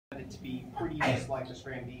be pretty just like the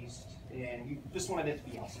Scram Beast, and we just wanted it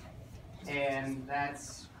to be awesome. And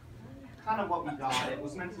that's kind of what we got. It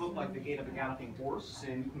was meant to look like the gait of a galloping horse,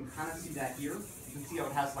 and you can kind of see that here. You can see how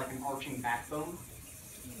it has like an arching backbone,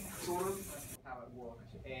 sort of, how it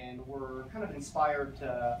worked. And we're kind of inspired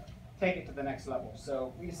to take it to the next level.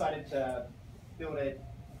 So we decided to build it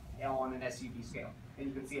on an SUV scale. And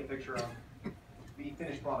you can see a picture of the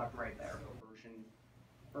finished product right there. Version,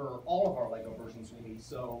 or all of our LEGO versions really.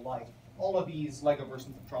 So like all of these LEGO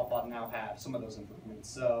versions of TrotBot now have some of those improvements.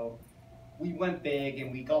 So we went big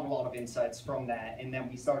and we got a lot of insights from that, and then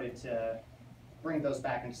we started to bring those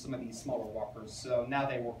back into some of these smaller walkers. So now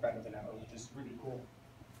they work better than ever, which is really cool.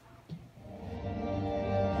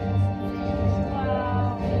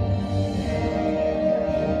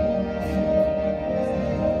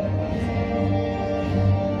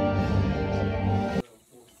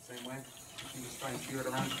 Same way. You can just try and steer it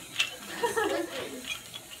around.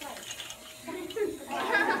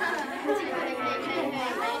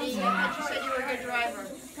 You said you were a good driver.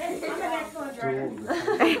 I'm an excellent driver.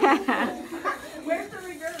 Where's the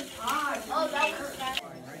reverse? Oh, that was that.